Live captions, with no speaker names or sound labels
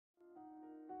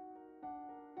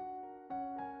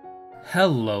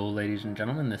Hello, ladies and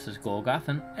gentlemen, this is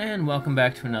Golgothan, and welcome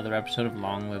back to another episode of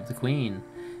Long Live the Queen.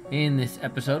 In this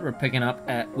episode, we're picking up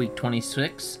at week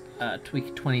 26. I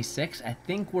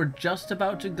think we're just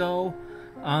about to go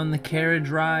on the carriage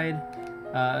ride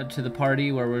to the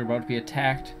party where we're about to be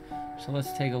attacked. So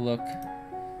let's take a look.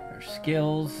 Our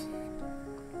skills.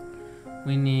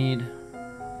 We need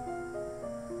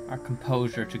our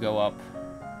composure to go up.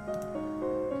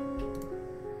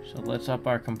 So let's up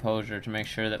our composure to make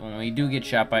sure that when we do get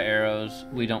shot by arrows,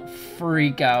 we don't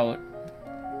freak out.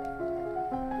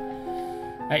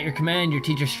 At your command, your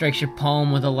teacher strikes your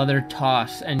palm with a leather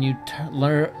toss, and you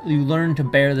learn to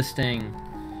bear the sting.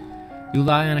 You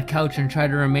lie on a couch and try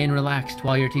to remain relaxed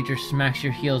while your teacher smacks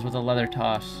your heels with a leather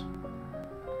toss.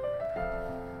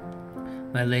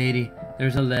 My lady,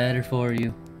 there's a letter for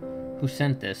you. Who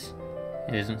sent this?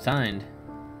 It isn't signed.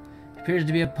 Appears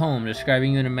to be a poem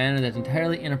describing you in a manner that's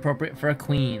entirely inappropriate for a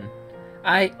queen.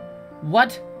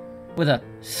 What? With a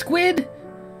squid?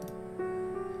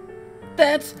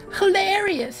 That's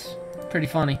hilarious! Pretty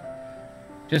funny.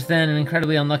 Just then, an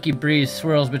incredibly unlucky breeze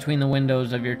swirls between the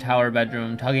windows of your tower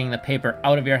bedroom, tugging the paper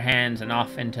out of your hands and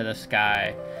off into the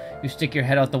sky. You stick your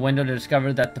head out the window to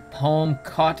discover that the poem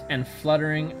caught and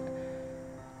fluttering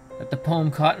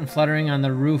on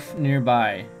the roof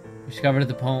nearby. You discovered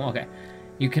the poem. Okay.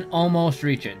 You can almost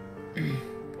reach it.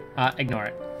 Ignore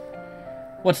it.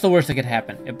 What's the worst that could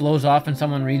happen? It blows off and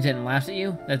someone reads it and laughs at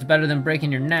you? That's better than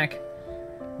breaking your neck.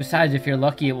 Besides, if you're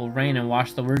lucky, it will rain and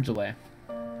wash the words away.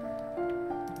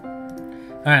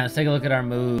 Alright, let's take a look at our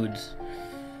moods.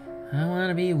 I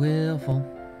wanna be willful.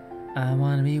 I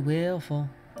wanna be willful.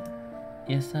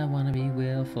 Yes, I wanna be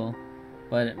willful.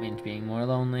 But it means being more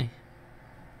lonely.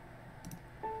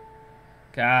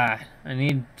 God, I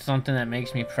need something that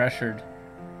makes me pressured.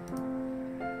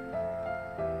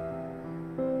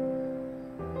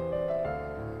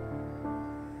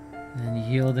 And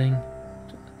yielding.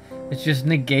 It just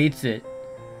negates it.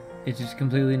 It just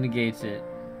completely negates it.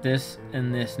 This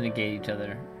and this negate each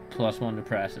other. +1 to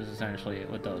press is essentially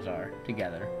what those are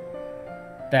together.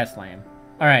 That's lame.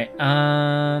 Alright,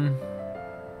 I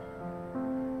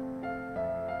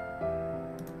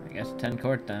guess 10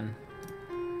 court then.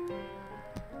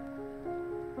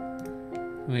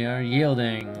 We are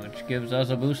yielding, which gives us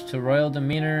a boost to royal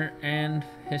demeanor and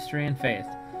history and faith.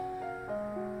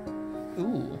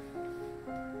 Ooh.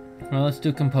 Well, let's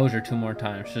do composure 2 more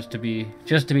times, just to be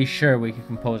sure we can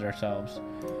compose ourselves.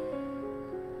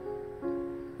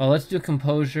 Well, let's do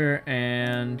composure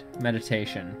and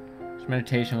meditation. So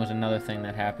meditation was another thing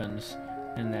that happens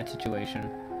in that situation.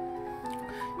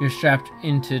 You're strapped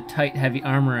into tight, heavy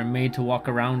armor and made to walk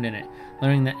around in it,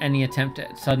 learning that any attempt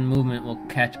at sudden movement will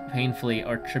catch painfully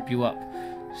or trip you up.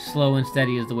 Slow and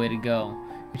steady is the way to go.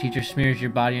 Your teacher smears your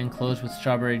body and clothes with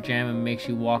strawberry jam and makes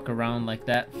you walk around like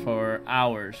that for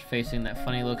hours, facing that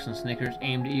funny looks and snickers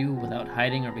aimed at you without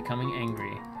hiding or becoming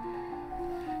angry.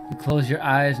 You close your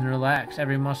eyes and relax.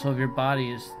 Every muscle of your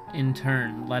body is in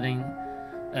turn, letting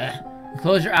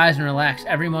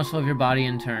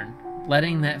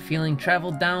that feeling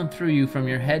travel down through you from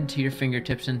your head to your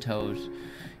fingertips and toes.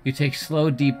 You take slow,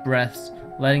 deep breaths,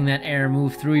 letting that air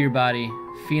move through your body,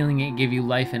 feeling it give you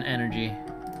life and energy.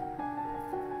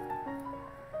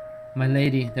 My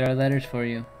lady, there are letters for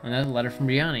you. Another letter from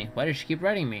Brianni. Why does she keep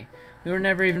writing me? We were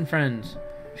never even friends.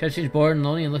 She said she's bored and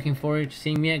lonely and looking forward to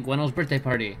seeing me at Gweno's birthday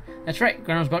party. That's right,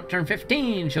 Gweno's about to turn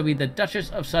 15. She'll be the Duchess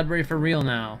of Sudbury for real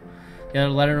now. The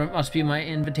other letter must be my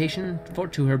invitation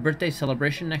to her birthday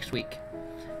celebration next week.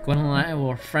 Gwen and I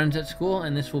were friends at school,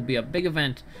 and this will be a big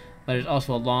event, but it's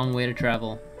also a long way to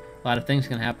travel. A lot of things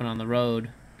can happen on the road.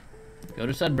 Go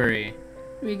to Sudbury.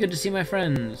 It'll be good to see my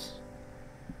friends.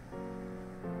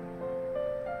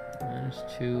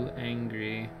 -2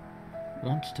 angry.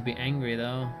 Wants to be angry,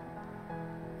 though.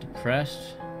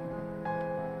 Depressed.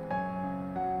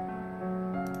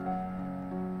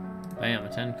 Bam, a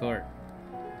 10 court.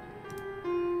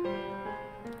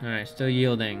 Alright, still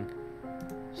yielding.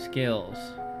 Skills.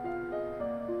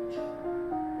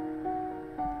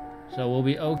 So we'll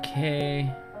be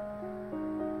okay.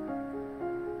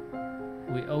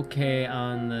 We'll be okay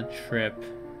on the trip,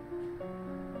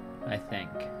 I think.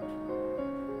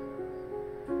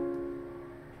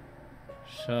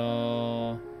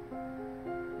 So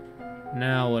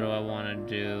now what do I want to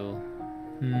do?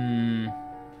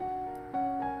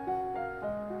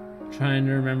 Trying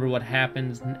to remember what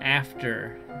happens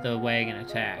after the wagon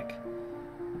attack.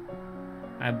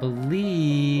 I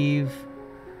believe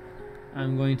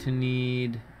I'm going to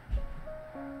need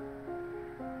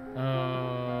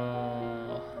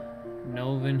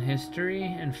Novan history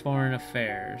and foreign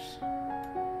affairs.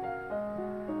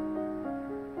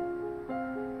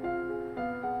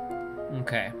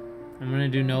 Okay. I'm gonna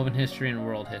do Novan history and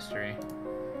world history.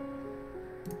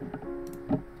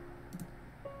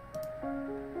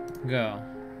 Go.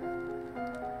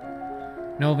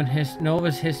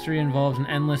 Nova's history involves an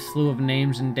endless slew of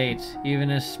names and dates. Even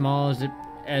as small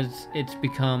as it's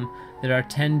become, there are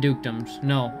 10 dukedoms.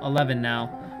 No, 11 now,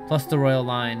 plus the royal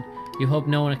line. You hope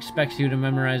no one expects you to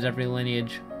memorize every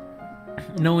lineage.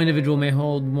 No individual may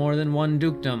hold more than one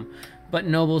dukedom, but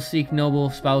nobles seek noble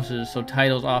spouses, so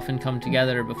titles often come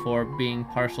together before being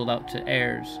parceled out to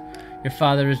heirs. Your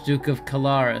father is Duke of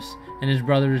Calaris, and his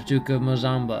brother is Duke of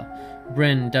Mozamba.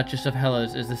 Bryn, Duchess of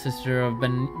Hellas, is the sister of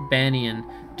Banian,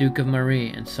 Duke of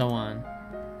Marie, and so on.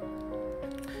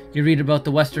 You read about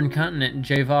the western continent,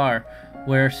 Javar,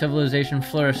 where civilization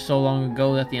flourished so long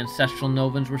ago that the ancestral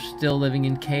Novans were still living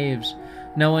in caves.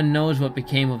 No one knows what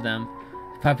became of them.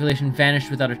 The population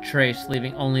vanished without a trace,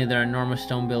 leaving only their enormous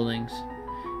stone buildings.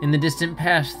 In the distant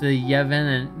past, the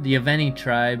Yeveni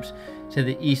tribes to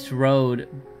the east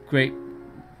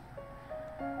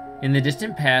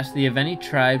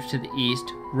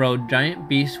rode giant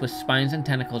beasts with spines and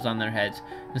tentacles on their heads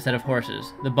instead of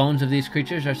horses. The bones of these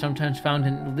creatures are sometimes found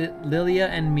in Lilia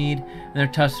and Mead, and their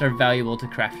tusks are valuable to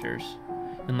crafters.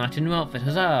 Unlocked a new outfit.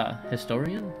 Huzzah!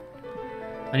 Historian?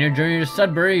 On your journey to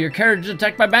Sudbury, your carriage is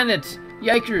attacked by bandits!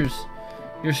 Yikers!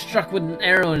 You're struck with an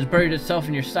arrow and has buried itself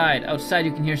in your side. Outside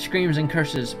you can hear screams and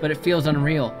curses, but it feels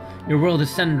unreal. Your world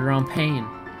is centered around pain.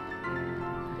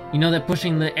 You know that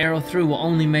pushing the arrow through will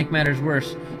only make matters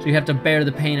worse, so you have to bear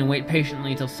the pain and wait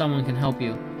patiently until someone can help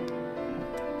you.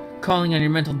 Calling on your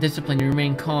mental discipline, you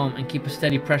remain calm and keep a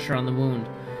steady pressure on the wound.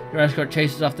 Your escort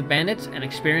chases off the bandits, an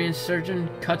experienced surgeon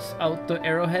cuts out the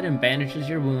arrowhead and bandages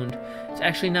your wound. It's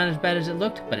actually not as bad as it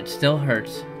looked, but it still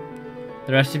hurts.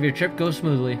 The rest of your trip goes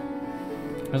smoothly.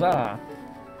 Huzzah!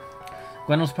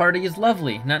 Gwenel's party is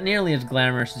lovely, not nearly as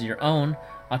glamorous as your own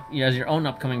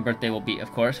upcoming birthday will be,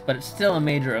 of course, but it's still a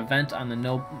major event on the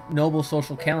noble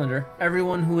social calendar.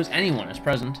 Everyone who is anyone is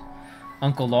present.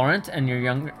 Uncle Laurent and your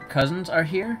younger cousins are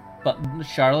here, but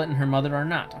Charlotte and her mother are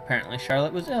not. Apparently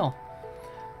Charlotte was ill.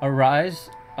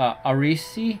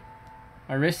 Arisi,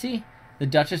 the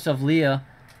Duchess of Leah,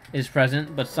 is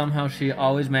present, but somehow she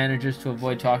always manages to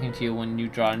avoid talking to you when you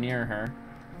draw near her.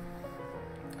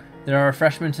 There are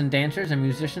refreshments and dancers and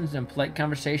musicians and polite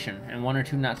conversation, and one or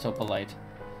two not so polite.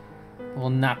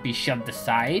 Will not be shoved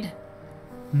aside.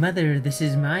 Mother, this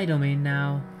is my domain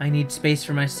now. I need space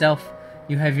for myself.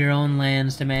 You have your own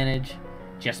lands to manage.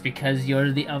 Just because you're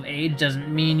of age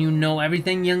doesn't mean you know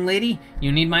everything, young lady.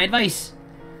 You need my advice.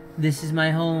 This is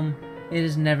my home. It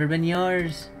has never been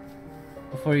yours.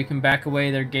 Before you can back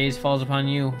away, their gaze falls upon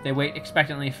you. They wait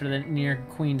expectantly for the near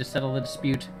queen to settle the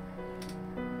dispute.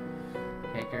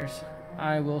 Yakers.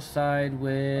 I will side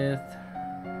with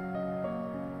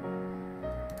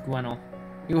Gwenel.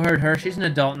 You heard her. She's an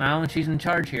adult now, and she's in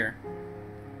charge here.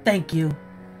 Thank you.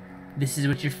 This is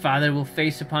what your father will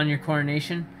face upon your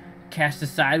coronation? Cast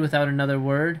aside without another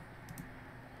word?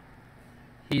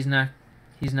 He's not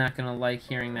gonna like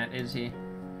hearing that, is he?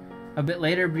 A bit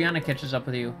later, Brianna catches up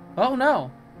with you. Oh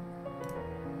no!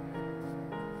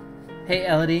 Hey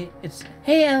Elodie, it's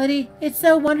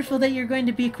so wonderful that you're going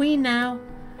to be queen now.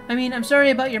 I mean, I'm sorry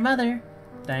about your mother.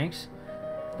 Thanks.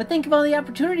 But think of all the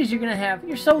opportunities you're gonna have.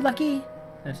 You're so lucky.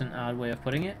 That's an odd way of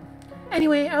putting it.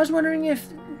 Anyway, I was wondering if,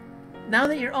 now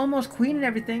that you're almost queen and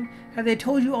everything, have they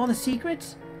told you all the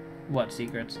secrets? What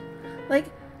secrets? Like,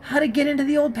 how to get into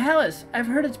the old palace. I've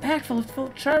heard it's packed full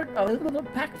of treasure.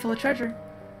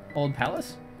 Old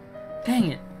palace?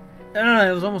 Dang it.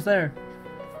 It was almost there.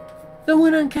 The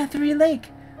one on Catherine Lake,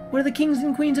 where the kings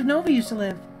and queens of Nova used to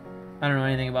live. I don't know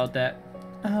anything about that.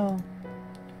 Oh.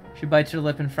 She bites her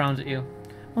lip and frowns at you.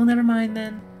 Well, never mind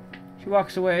then. She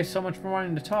walks away, so much for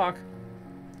wanting to talk.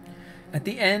 At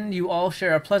the end, you all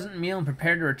share a pleasant meal and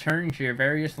prepare to return to your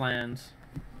various lands.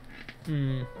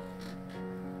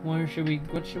 What should we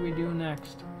do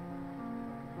next?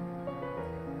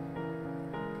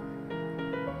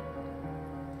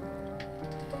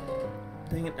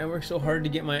 Dang it, I work so hard to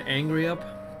get my angry up.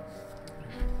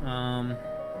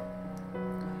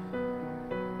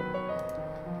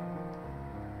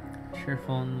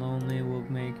 Cheerful and lonely will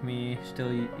make me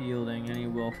still yielding any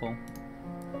willful.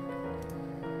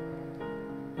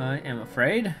 I am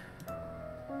afraid.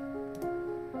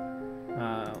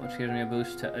 Which gives me a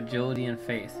boost to agility and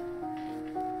faith.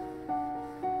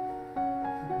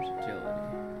 Where's agility?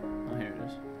 Oh, here it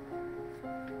is.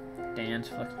 Dance,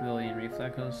 flexibility, and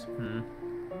reflexes.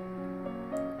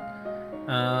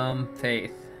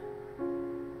 Faith.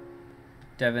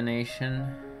 Divination.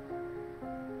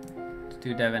 Let's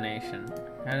do divination.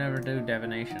 I never do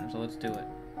divination, so let's do it.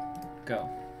 Go.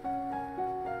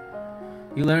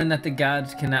 You learn that the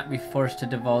gods cannot be forced to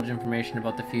divulge information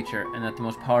about the future, and that the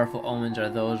most powerful omens are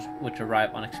those which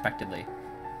arrive unexpectedly.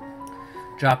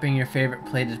 Dropping your favorite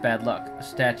plate is bad luck. A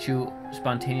statue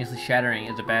spontaneously shattering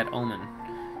is a bad omen.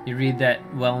 You read that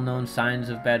well-known signs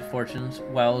of bad fortunes: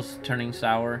 wells turning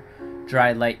sour,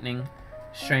 dry lightning,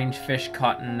 strange fish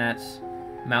caught in nets,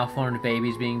 malformed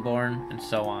babies being born, and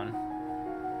so on.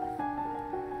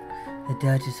 The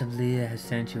Duchess of Leah has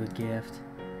sent you a gift.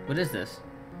 What is this?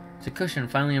 It's a cushion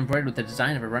finely embroidered with the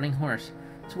design of a running horse.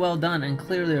 It's well done and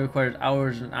clearly requires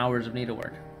hours and hours of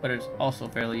needlework, but it's also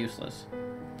fairly useless.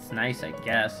 It's nice, I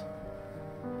guess.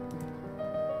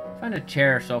 Find a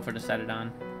chair or sofa to set it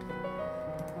on.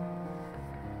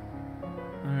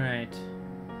 Alright.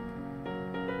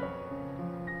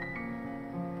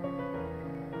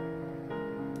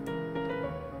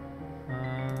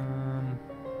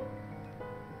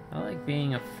 I like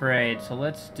being afraid, so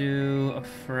let's do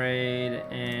afraid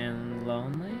and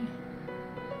lonely.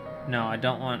 No, I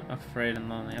don't want afraid and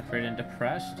lonely. Afraid and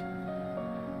depressed.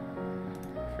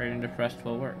 Afraid and depressed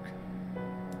will work.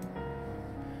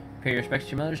 Pay your respects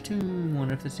to your mothers too.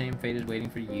 Wonder if the same fate is waiting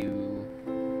for you.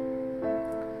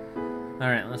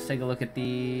 Alright, let's take a look at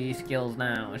the skills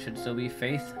now. It should still be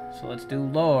faith, so let's do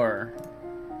lore.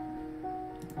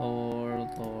 Lore.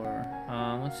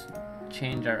 Let's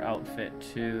change our outfit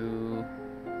to...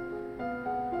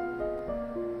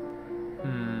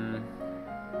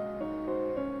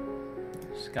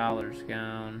 Scholar's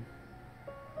gown.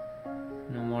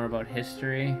 Know more about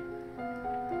history.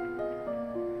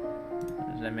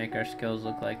 What does that make our skills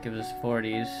look like? Gives us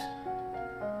 40s.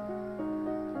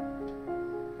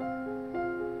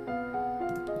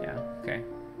 Yeah, okay.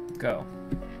 Go.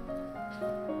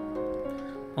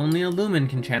 Only a lumen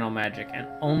can channel magic, and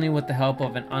only with the help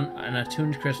of an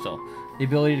attuned crystal. The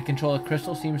ability to control a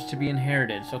crystal seems to be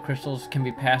inherited, so crystals can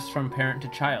be passed from parent to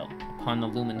child upon the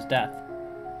lumen's death.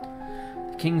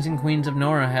 The kings and queens of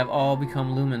Nora have all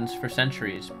become lumens for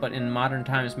centuries, but in modern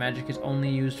times magic is only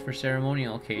used for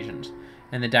ceremonial occasions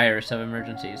and the direst of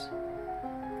emergencies.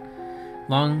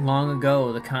 Long, long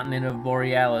ago, the continent of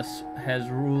Borealis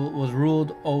was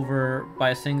ruled over by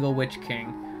a single witch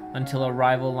king, until a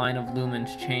rival line of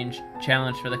lumens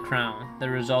challenged for the crown. The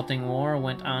resulting war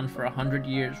went on for 100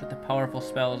 years with the powerful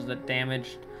spells that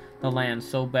damaged the land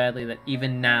so badly that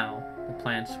even now no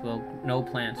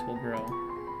plants will grow.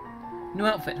 New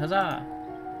outfit, huzzah!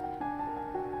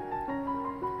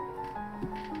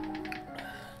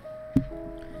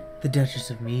 The Duchess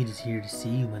of Mead is here to see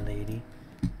you, my lady.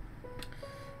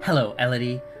 Hello,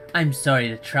 Elodie. I'm sorry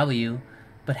to trouble you,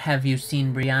 but have you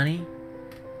seen Brianni?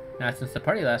 Not since the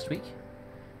party last week.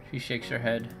 She shakes her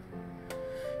head.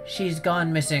 She's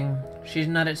gone missing. She's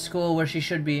not at school where she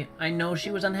should be. I know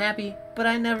she was unhappy, but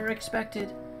I never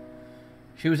expected.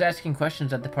 She was asking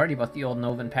questions at the party about the old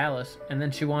Novan Palace, and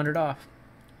then she wandered off.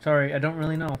 Sorry, I don't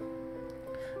really know.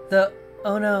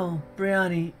 Oh no,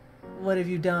 Brianni, what have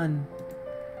you done?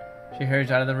 She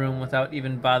hurries out of the room without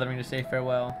even bothering to say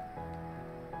farewell.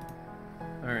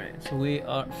 Alright, so we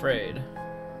are afraid.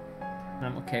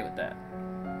 I'm okay with that.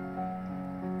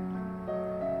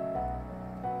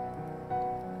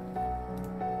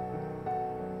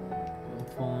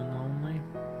 Full and lonely.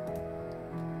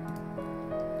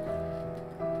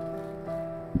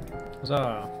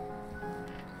 Huzzah!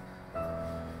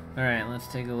 Alright, let's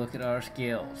take a look at our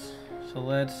skills. So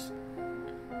let's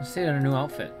see our new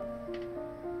outfit.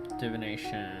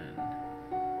 Divination.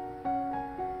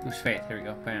 Who's faith? Here we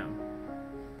go. Bam.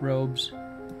 Robes.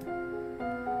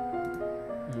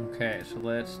 Okay, so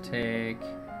let's take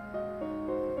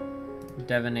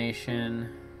divination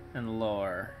and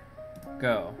lore.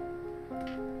 Go.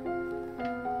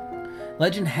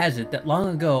 Legend has it that long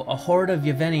ago, a horde of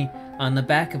Yeveni on the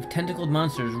back of tentacled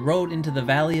monsters rode into the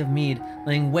Valley of Mead,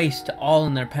 laying waste to all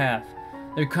in their path.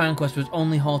 Their conquest was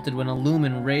only halted when a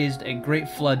lumen raised a great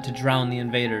flood to drown the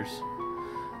invaders.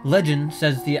 Legend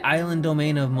says the island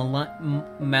domain of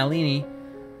Malini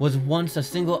was once a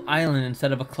single island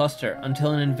instead of a cluster,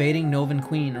 until an invading Novan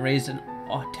queen raised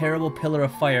a terrible pillar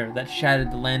of fire that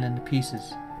shattered the land into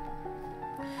pieces.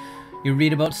 You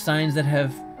read about signs that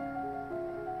have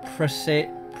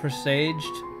presaged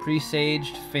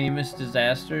famous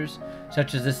disasters,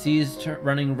 such as the seas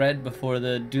running red before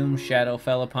the doom shadow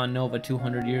fell upon Nova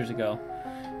 200 years ago.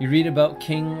 You read about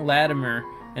King Latimer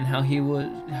and how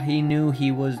he knew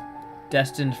he was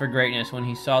destined for greatness when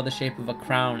he saw the shape of a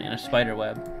crown in a spider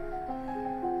web.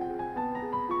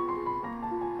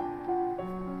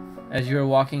 As you are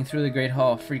walking through the great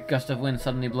hall, a freak gust of wind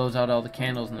suddenly blows out all the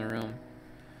candles in the room.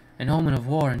 An omen of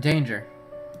war and danger.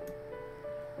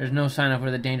 There's no sign of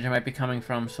where the danger might be coming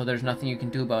from, so there's nothing you can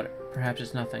do about it. Perhaps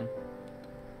it's nothing.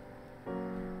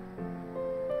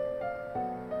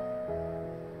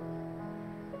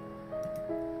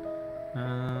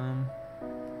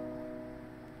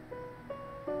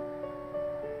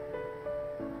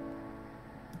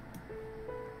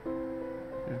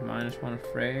 -1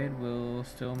 afraid will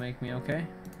still make me okay.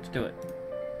 Let's do it.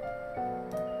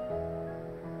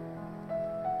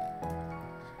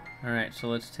 Alright, so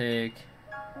let's take...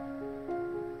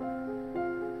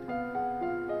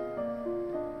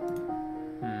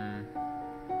 I'm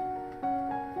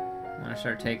gonna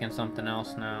start taking something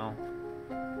else now.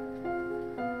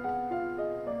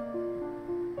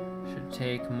 Should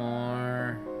take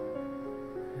more...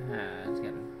 it's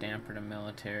got a damper to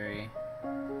military.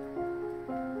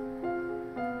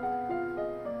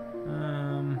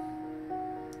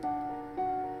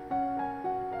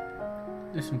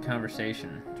 Do some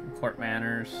conversation, some court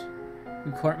manners.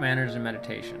 Do court manners and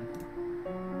meditation.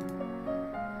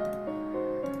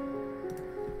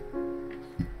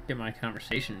 Get my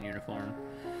conversation uniform.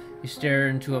 You stare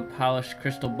into a polished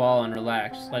crystal ball and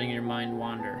relax, letting your mind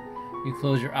wander. You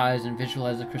close your eyes and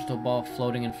visualize the crystal ball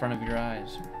floating in front of your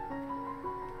eyes.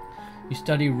 You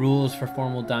study rules for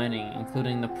formal dining,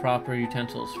 including the proper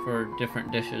utensils for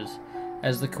different dishes.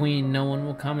 As the queen, no one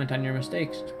will comment on your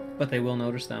mistakes, but they will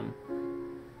notice them.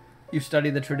 You study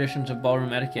the traditions of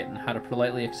ballroom etiquette and how to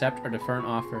politely accept or defer an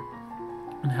offer,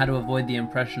 and how to avoid the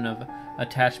impression of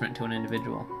attachment to an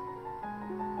individual.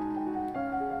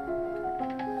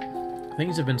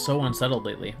 Things have been so unsettled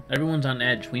lately. Everyone's on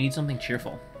edge. We need something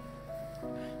cheerful.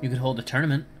 You could hold a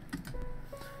tournament.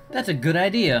 That's a good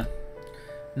idea.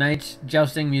 Knights,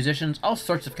 jousting, musicians, all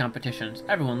sorts of competitions.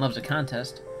 Everyone loves a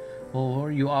contest.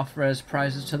 Or you offer as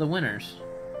prizes to the winners.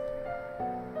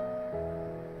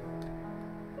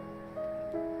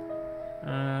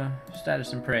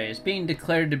 Status and praise. Being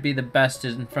declared to be the best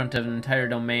in front of an entire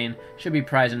domain should be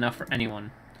prize enough for anyone.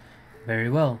 Very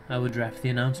well, I will draft the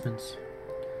announcements.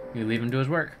 You leave him to his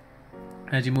work.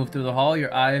 As you move through the hall,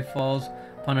 your eye falls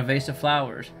upon a vase of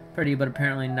flowers, pretty but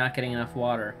apparently not getting enough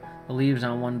water. The leaves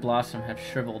on one blossom have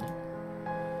shriveled.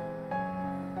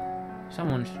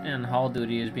 Someone in hall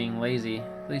duty is being lazy.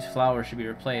 These flowers should be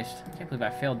replaced. I can't believe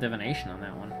I failed divination on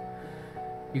that one.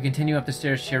 You continue up the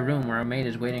stairs to your room where a maid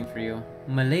is waiting for you.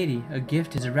 My lady, a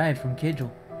gift has arrived from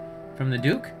Kidgel. From the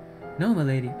Duke? No, my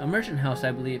lady. A merchant house,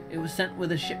 I believe. It was sent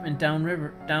with a shipment down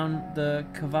the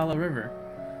Kavala River.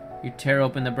 You tear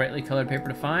open the brightly colored paper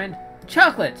to find...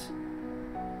 chocolates!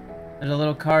 There's a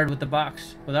little card with the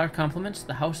box. With our compliments,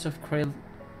 the House of Crelat.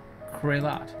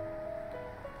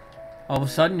 All of a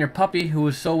sudden, your puppy, who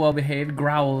was so well behaved,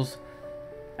 growls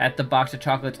at the box of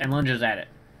chocolates and lunges at it.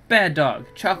 Bad dog.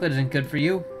 Chocolate isn't good for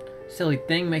you. Silly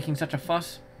thing, making such a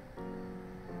fuss.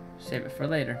 Save it for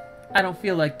later. I don't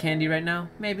feel like candy right now.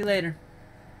 Maybe later.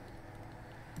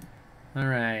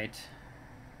 Alright.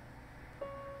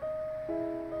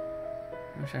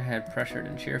 Wish I had pressured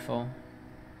and cheerful.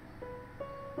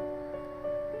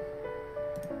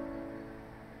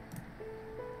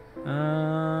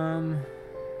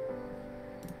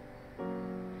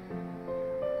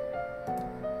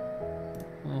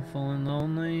 Willful and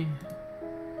lonely.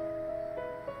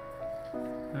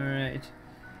 Alright.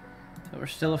 So we're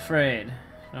still afraid.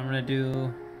 So I'm gonna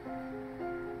do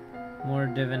more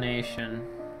divination.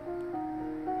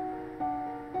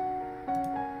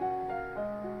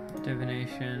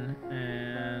 Divination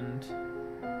and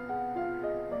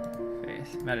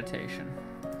faith. Meditation.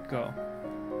 Go.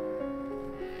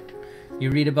 You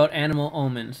read about animal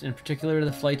omens, in particular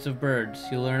the flights of birds.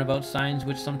 You learn about signs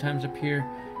which sometimes appear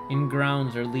in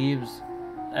grounds or leaves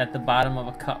at the bottom of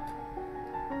a cup.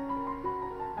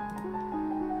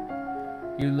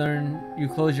 You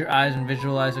close your eyes and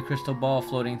visualize a crystal ball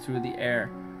floating through the air,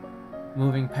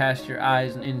 moving past your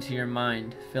eyes and into your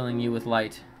mind, filling you with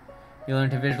light. You learn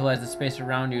to visualize the space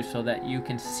around you so that you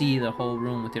can see the whole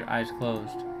room with your eyes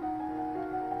closed.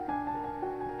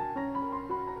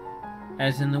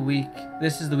 As in the week,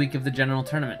 this is the week of the general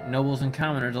tournament. Nobles and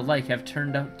commoners alike have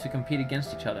turned out to compete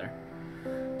against each other.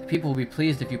 The people will be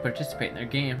pleased if you participate in their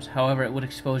games. However, it would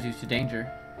expose you to danger.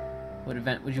 What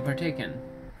event would you partake in?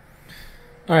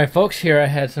 Alright folks, here I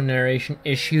had some narration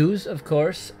issues, of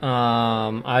course.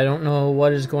 I don't know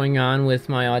what is going on with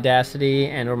my Audacity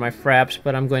and or my Fraps,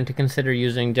 but I'm going to consider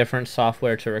using different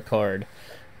software to record.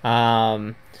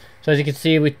 So as you can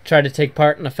see, we tried to take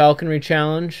part in a falconry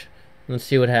challenge. Let's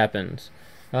see what happens.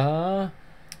 Failed.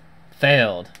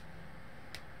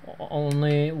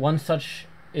 Only one such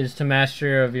is to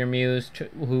master of your muse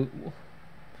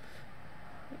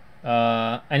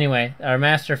anyway, our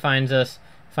master finds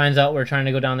out we're trying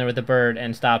to go down there with the bird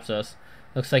and stops us.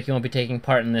 Looks like you won't be taking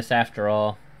part in this after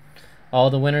all. All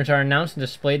the winners are announced and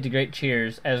displayed to great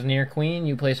cheers. As near queen,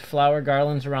 you place flower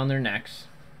garlands around their necks.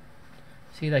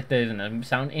 See, like there's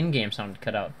a in-game sound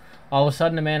cut out. All of a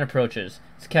sudden, a man approaches.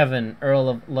 It's Kevin, Earl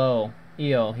of Low.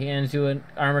 Eo. He hands you an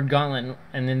armored gauntlet,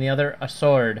 and in the other, a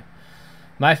sword.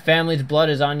 My family's blood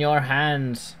is on your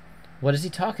hands. What is he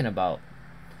talking about?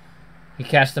 He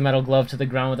casts the metal glove to the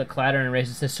ground with a clatter and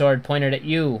raises his sword pointed at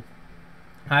you.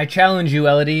 I challenge you,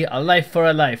 Elodie. A life for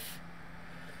a life.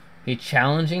 He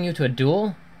challenging you to a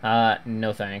duel?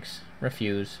 No thanks.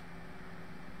 Refuse.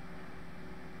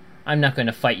 I'm not going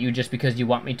to fight you just because you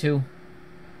want me to.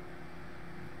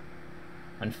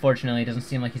 Unfortunately, it doesn't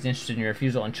seem like he's interested in your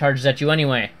refusal and charges at you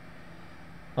anyway.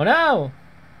 Oh no!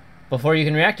 Before you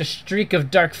can react, a streak of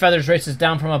dark feathers races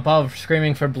down from above,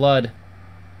 screaming for blood.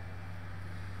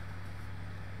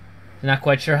 Not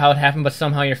quite sure how it happened, but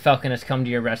somehow your Falcon has come to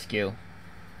your rescue.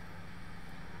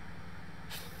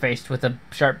 Faced with a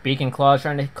sharp beak and claws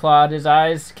trying to claw at his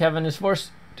eyes, Kevin is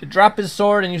forced to drop his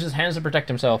sword and use his hands to protect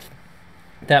himself.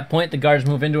 At that point, the guards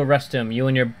move in to arrest him. You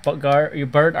and your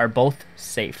bird are both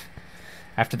safe.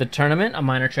 After the tournament, a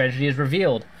minor tragedy is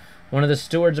revealed. One of the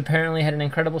stewards apparently had an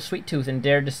incredible sweet tooth and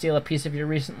dared to steal a piece of your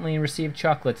recently received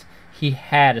chocolates. He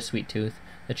had a sweet tooth.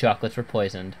 The chocolates were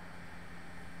poisoned.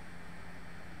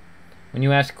 When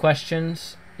you ask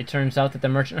questions, it turns out that the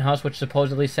merchant house which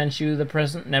supposedly sent you the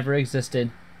present never existed.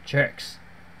 Jerks.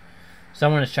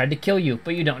 Someone has tried to kill you,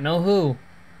 but you don't know who.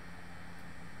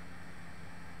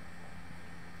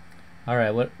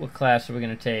 Alright, what class are we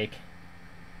going to take?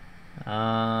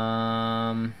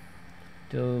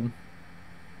 Do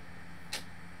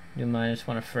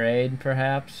 -1 afraid,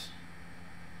 perhaps?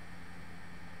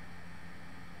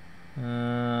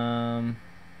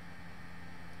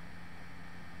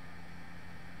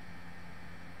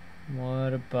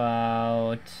 What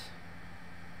about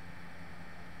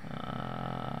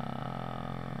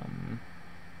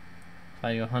if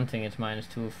I go hunting, it's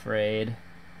 -2 afraid.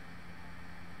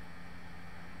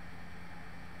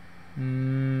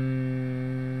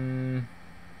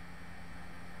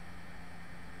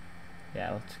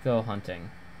 Yeah, let's go hunting.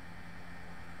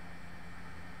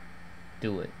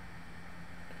 Do it.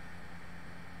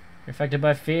 You're affected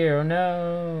by fear. Oh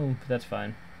no! But that's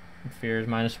fine. Fear is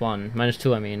 -1.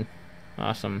 -2, I mean.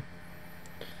 Awesome.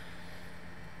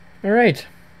 Alright.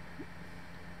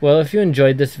 Well, if you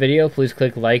enjoyed this video, please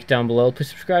click like down below. Please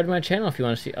subscribe to my channel if you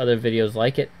want to see other videos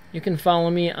like it. You can follow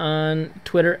me on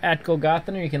Twitter at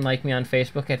Golgothan, or you can like me on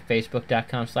Facebook at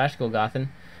facebook.com/Golgothan.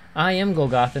 I am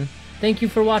Golgothan. Thank you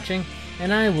for watching,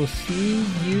 and I will see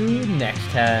you next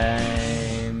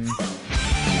time.